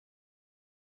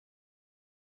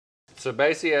So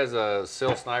basically, as a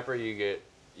SEAL sniper, you get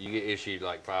issued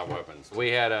like 5 weapons.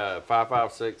 We had a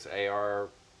 5.56 AR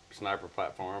sniper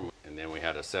platform, and then we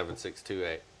had a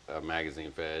 7.62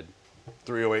 magazine fed.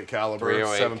 308 caliber,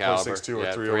 308 caliber, 7.62 or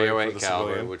yeah, 308 for the caliber,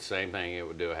 civilian. which same thing, it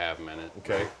would do a half minute.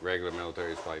 Okay. Regular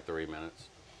military is probably 3 minutes.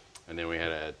 And then we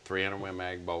had a 300 Win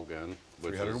mag bolt gun,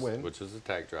 which is a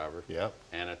tack driver. Yep.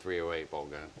 And a 308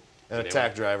 bolt gun. And a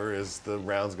tack driver is the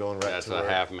rounds going right that's to a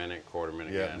half minute, quarter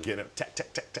minute gun. Yeah, getting it tack,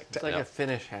 tack, tack, tack, tack. It's like a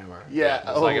finish hammer.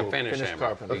 Yeah, it's like a finish hammer.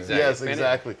 carpenter. Exactly. Yes,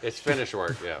 exactly. It's finish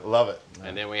work, yeah. Love it.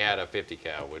 And then we had a 50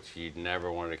 cal, which you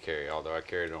never wanted to carry, although I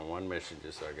carried it on one mission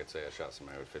just so I could say I shot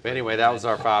somebody with 50. But anyway, that was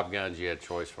our 5 guns you had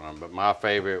choice from. But my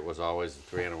favorite was always the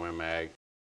 300 Win mag.